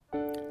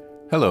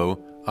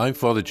Hello, I'm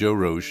Father Joe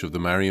Roche of the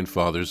Marian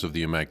Fathers of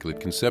the Immaculate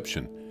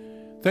Conception.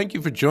 Thank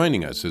you for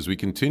joining us as we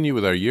continue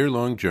with our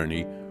year-long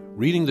journey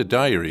reading the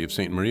diary of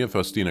St. Maria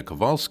Faustina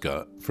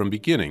Kowalska from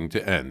beginning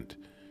to end.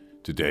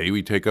 Today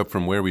we take up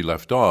from where we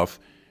left off,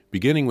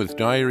 beginning with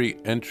diary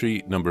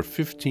entry number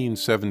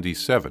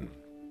 1577.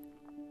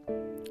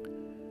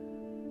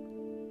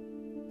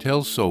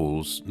 Tell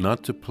souls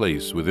not to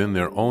place within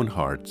their own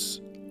hearts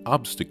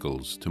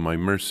obstacles to my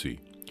mercy,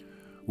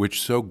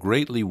 which so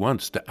greatly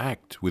wants to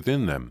act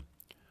within them.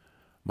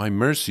 My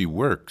mercy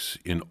works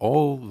in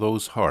all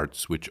those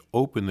hearts which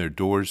open their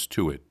doors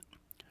to it.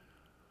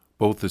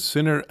 Both the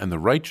sinner and the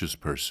righteous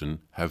person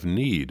have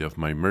need of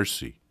my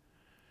mercy.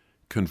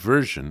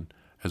 Conversion,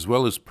 as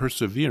well as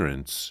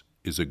perseverance,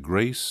 is a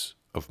grace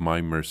of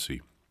my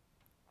mercy.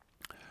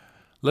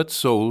 Let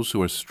souls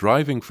who are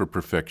striving for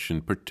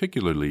perfection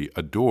particularly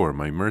adore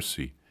my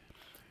mercy,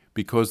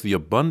 because the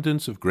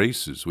abundance of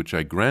graces which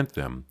I grant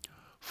them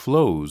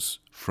flows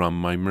from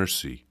my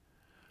mercy.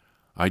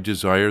 I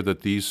desire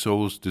that these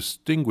souls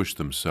distinguish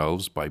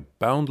themselves by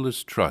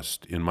boundless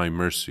trust in my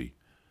mercy.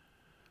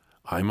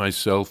 I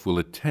myself will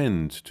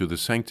attend to the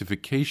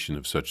sanctification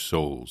of such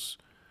souls.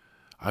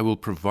 I will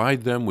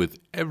provide them with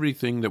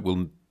everything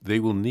that they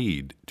will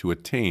need to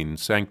attain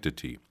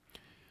sanctity.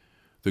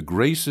 The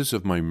graces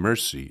of my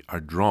mercy are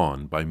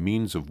drawn by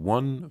means of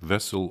one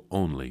vessel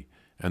only,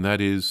 and that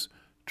is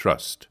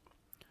trust.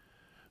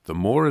 The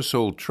more a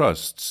soul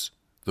trusts,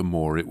 the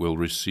more it will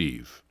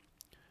receive.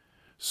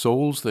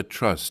 Souls that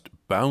trust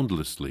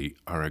boundlessly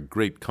are a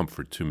great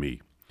comfort to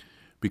me,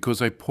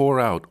 because I pour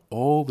out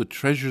all the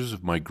treasures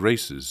of my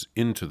graces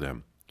into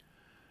them.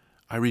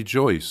 I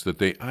rejoice that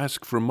they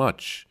ask for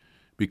much,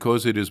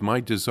 because it is my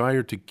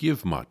desire to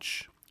give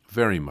much,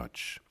 very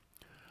much.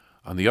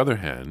 On the other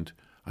hand,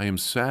 I am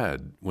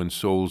sad when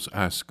souls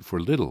ask for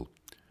little,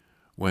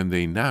 when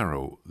they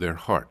narrow their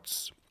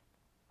hearts.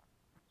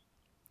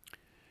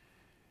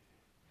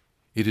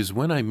 It is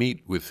when I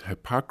meet with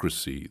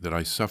hypocrisy that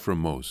I suffer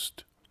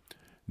most.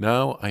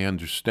 Now I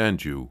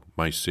understand you,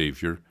 my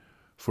Savior,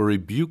 for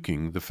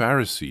rebuking the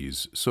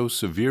Pharisees so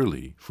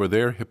severely for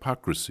their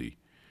hypocrisy.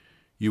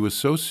 You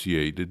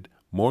associated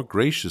more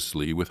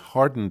graciously with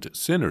hardened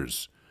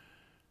sinners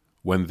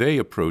when they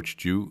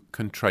approached you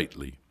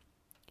contritely.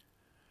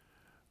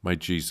 My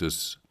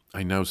Jesus,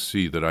 I now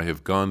see that I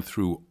have gone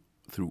through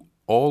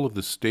all of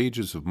the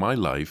stages of my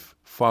life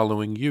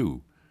following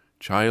you: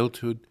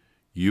 childhood,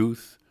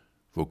 youth,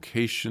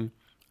 vocation,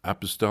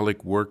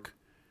 apostolic work,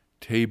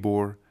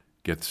 Tabor,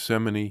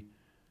 Gethsemane,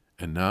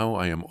 and now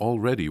I am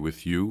already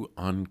with you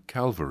on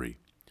Calvary.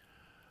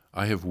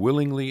 I have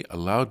willingly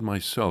allowed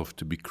myself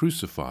to be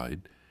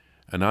crucified,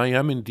 and I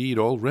am indeed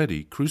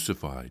already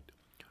crucified.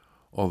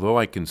 Although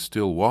I can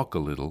still walk a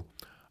little,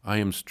 I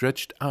am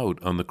stretched out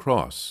on the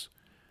cross,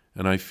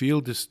 and I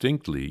feel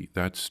distinctly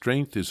that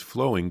strength is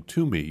flowing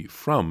to me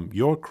from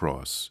your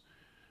cross,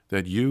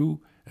 that you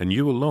and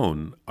you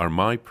alone are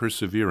my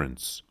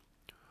perseverance.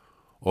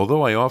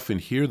 Although I often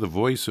hear the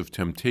voice of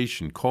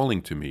temptation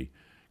calling to me,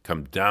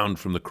 "Come down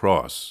from the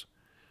cross,"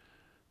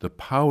 the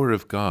power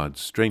of God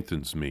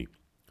strengthens me.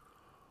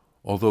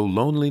 Although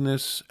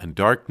loneliness and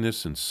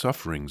darkness and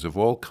sufferings of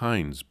all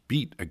kinds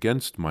beat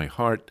against my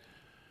heart,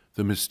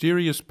 the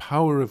mysterious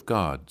power of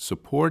God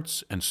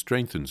supports and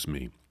strengthens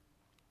me.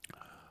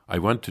 I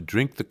want to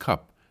drink the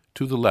cup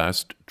to the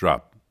last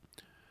drop.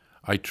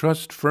 I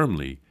trust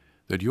firmly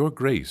that your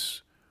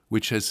grace,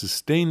 which has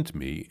sustained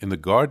me in the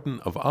Garden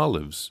of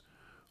Olives,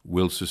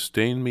 will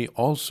sustain me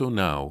also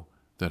now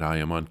that I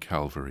am on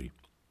Calvary.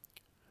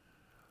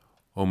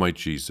 O my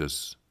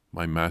Jesus,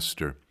 my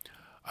Master,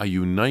 I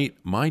unite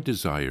my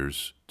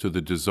desires to the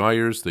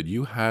desires that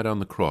you had on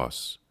the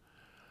cross.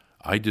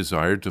 I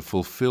desire to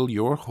fulfill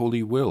your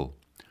holy will.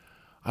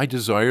 I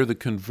desire the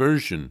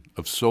conversion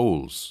of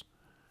souls.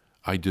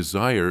 I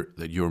desire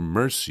that your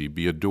mercy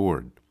be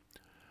adored.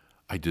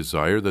 I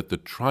desire that the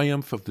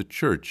triumph of the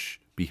Church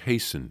be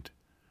hastened.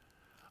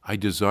 I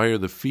desire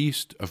the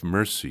feast of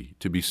mercy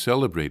to be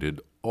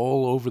celebrated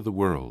all over the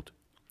world.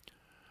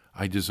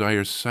 I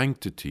desire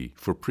sanctity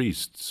for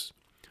priests.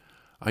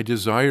 I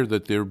desire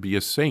that there be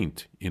a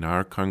saint in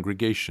our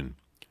congregation.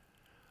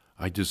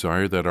 I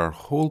desire that our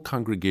whole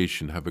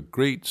congregation have a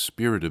great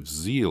spirit of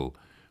zeal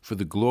for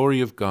the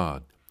glory of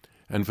God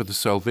and for the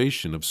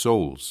salvation of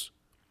souls.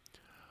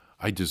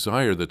 I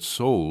desire that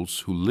souls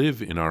who live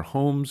in our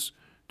homes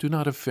do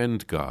not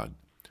offend God,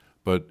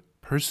 but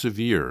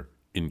persevere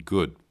in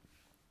good.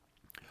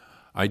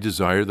 I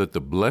desire that the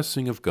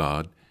blessing of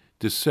God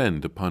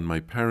descend upon my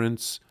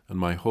parents and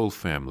my whole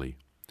family.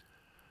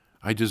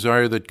 I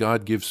desire that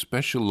God give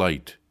special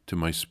light to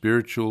my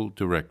spiritual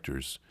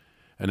directors,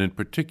 and in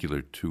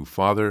particular to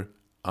Father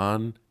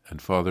An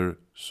and Father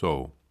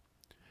So.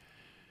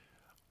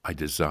 I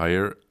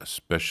desire a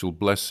special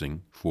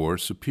blessing for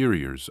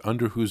superiors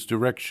under whose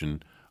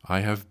direction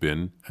I have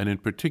been, and in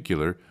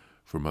particular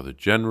for Mother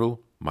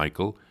General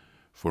Michael,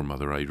 for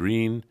Mother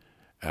Irene,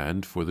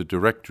 and for the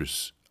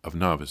directress of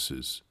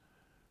novices,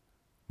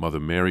 Mother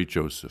Mary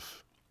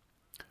Joseph.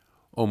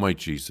 O my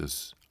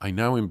Jesus, I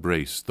now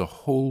embrace the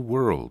whole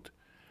world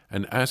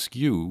and ask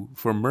you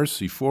for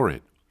mercy for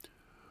it.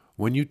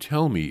 When you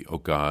tell me, O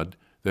God,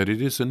 that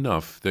it is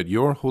enough that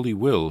your holy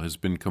will has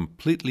been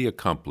completely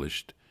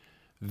accomplished,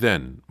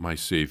 then, my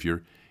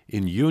Savior,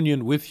 in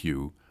union with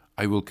you,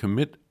 I will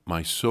commit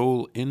my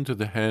soul into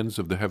the hands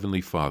of the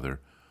Heavenly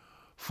Father,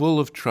 full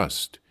of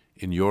trust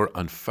in your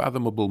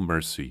unfathomable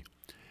mercy.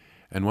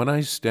 And when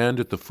I stand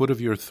at the foot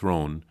of your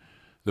throne,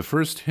 the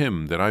first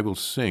hymn that I will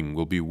sing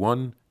will be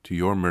one to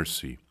your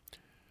mercy.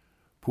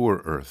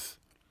 Poor earth,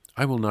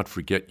 I will not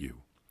forget you.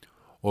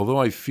 Although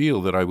I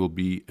feel that I will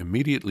be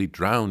immediately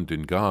drowned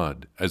in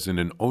God as in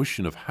an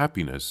ocean of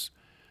happiness,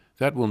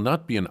 that will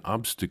not be an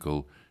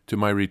obstacle to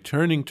my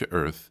returning to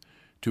earth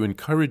to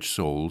encourage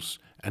souls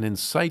and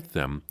incite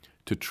them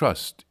to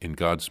trust in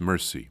God's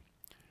mercy.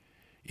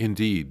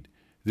 Indeed,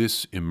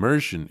 this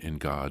immersion in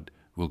God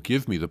will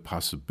give me the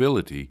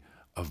possibility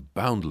of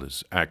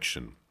boundless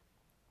action.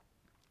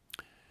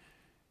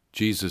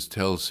 Jesus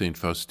tells St.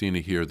 Faustina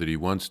here that he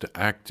wants to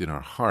act in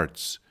our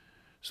hearts,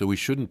 so we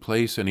shouldn't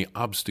place any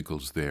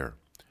obstacles there.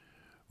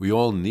 We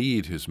all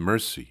need his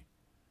mercy.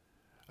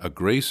 A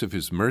grace of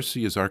his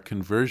mercy is our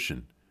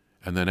conversion,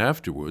 and then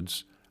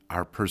afterwards,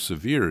 our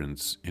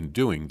perseverance in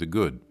doing the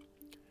good.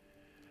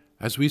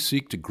 As we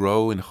seek to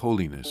grow in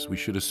holiness, we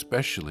should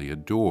especially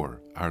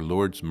adore our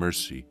Lord's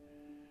mercy.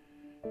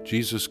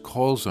 Jesus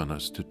calls on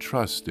us to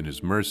trust in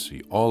his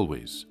mercy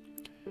always.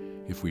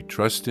 If we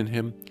trust in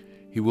him,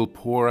 he will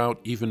pour out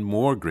even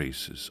more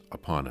graces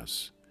upon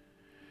us.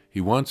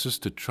 He wants us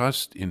to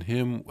trust in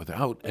him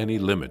without any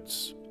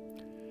limits.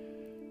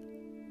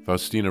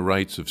 Faustina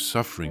writes of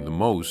suffering the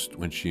most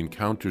when she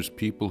encounters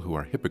people who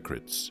are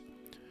hypocrites.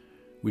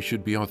 We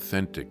should be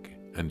authentic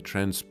and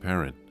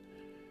transparent.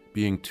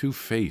 Being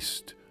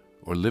two-faced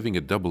or living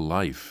a double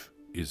life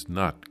is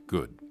not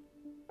good.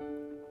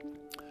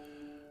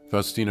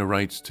 Faustina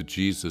writes to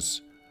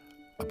Jesus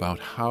about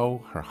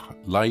how her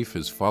life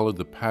has followed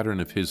the pattern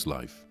of his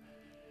life.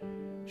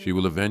 She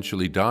will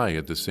eventually die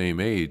at the same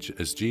age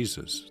as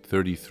Jesus,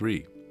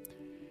 33.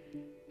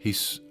 Her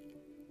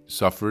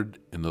suffering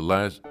in the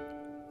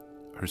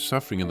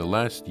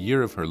last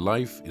year of her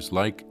life is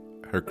like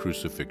her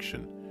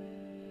crucifixion.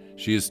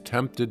 She is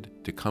tempted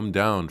to come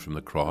down from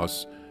the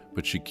cross,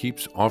 but she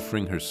keeps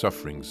offering her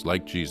sufferings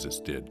like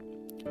Jesus did.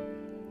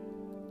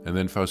 And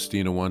then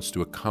Faustina wants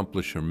to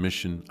accomplish her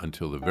mission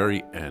until the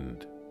very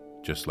end,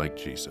 just like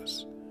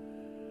Jesus.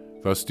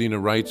 Faustina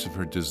writes of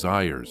her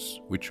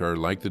desires, which are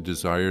like the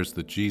desires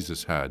that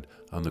Jesus had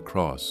on the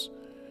cross,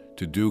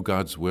 to do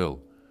God's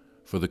will,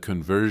 for the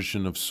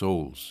conversion of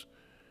souls.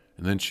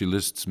 And then she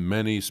lists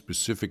many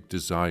specific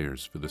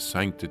desires for the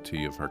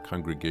sanctity of her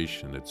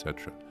congregation,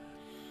 etc.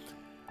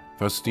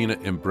 Faustina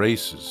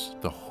embraces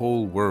the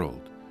whole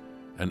world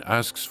and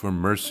asks for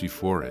mercy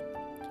for it.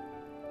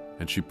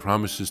 And she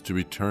promises to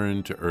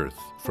return to earth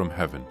from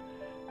heaven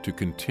to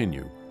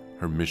continue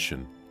her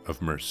mission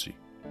of mercy.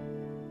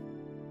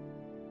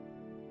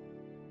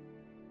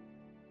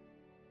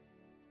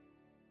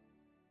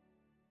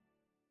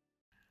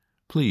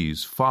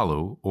 Please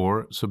follow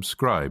or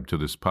subscribe to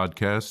this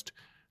podcast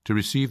to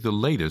receive the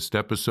latest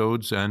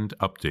episodes and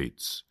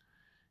updates.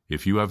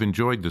 If you have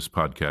enjoyed this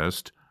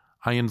podcast,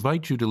 I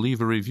invite you to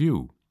leave a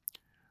review.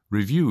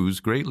 Reviews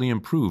greatly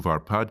improve our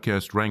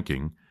podcast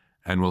ranking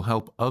and will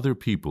help other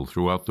people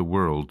throughout the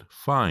world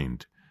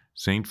find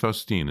St.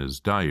 Faustina's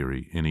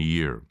Diary in a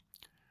Year.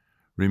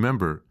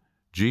 Remember,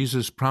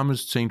 Jesus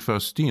promised St.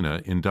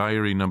 Faustina in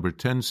Diary number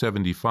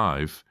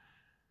 1075,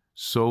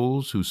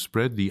 souls who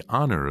spread the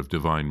honor of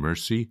divine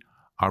mercy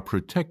are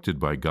protected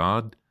by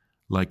God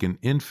like an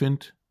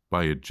infant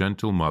by a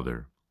gentle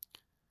mother.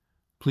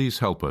 Please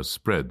help us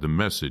spread the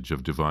message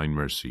of divine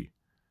mercy.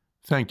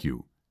 Thank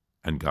you,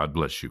 and God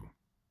bless you.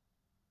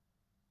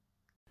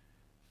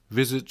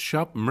 Visit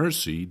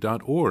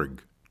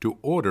shopmercy.org to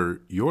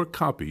order your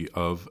copy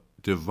of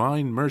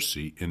Divine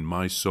Mercy in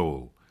My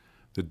Soul,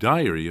 the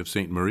Diary of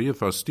St. Maria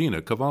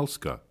Faustina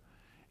Kowalska.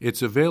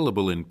 It's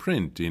available in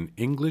print in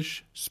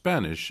English,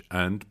 Spanish,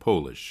 and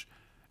Polish,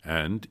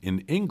 and in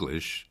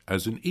English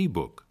as an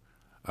e-book,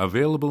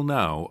 available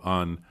now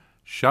on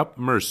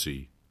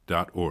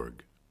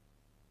shopmercy.org.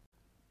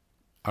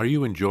 Are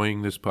you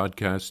enjoying this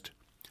podcast?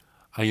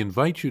 I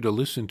invite you to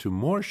listen to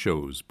more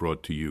shows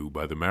brought to you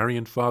by the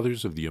Marian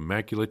Fathers of the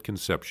Immaculate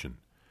Conception.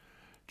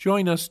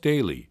 Join us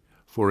daily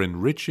for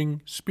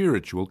enriching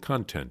spiritual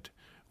content,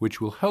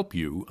 which will help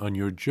you on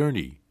your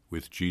journey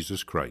with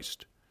Jesus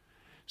Christ.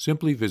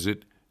 Simply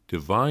visit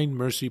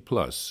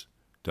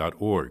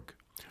DivineMercyPlus.org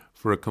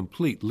for a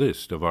complete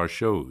list of our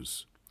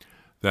shows.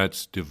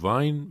 That's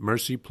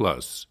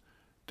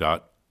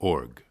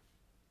DivineMercyPlus.org.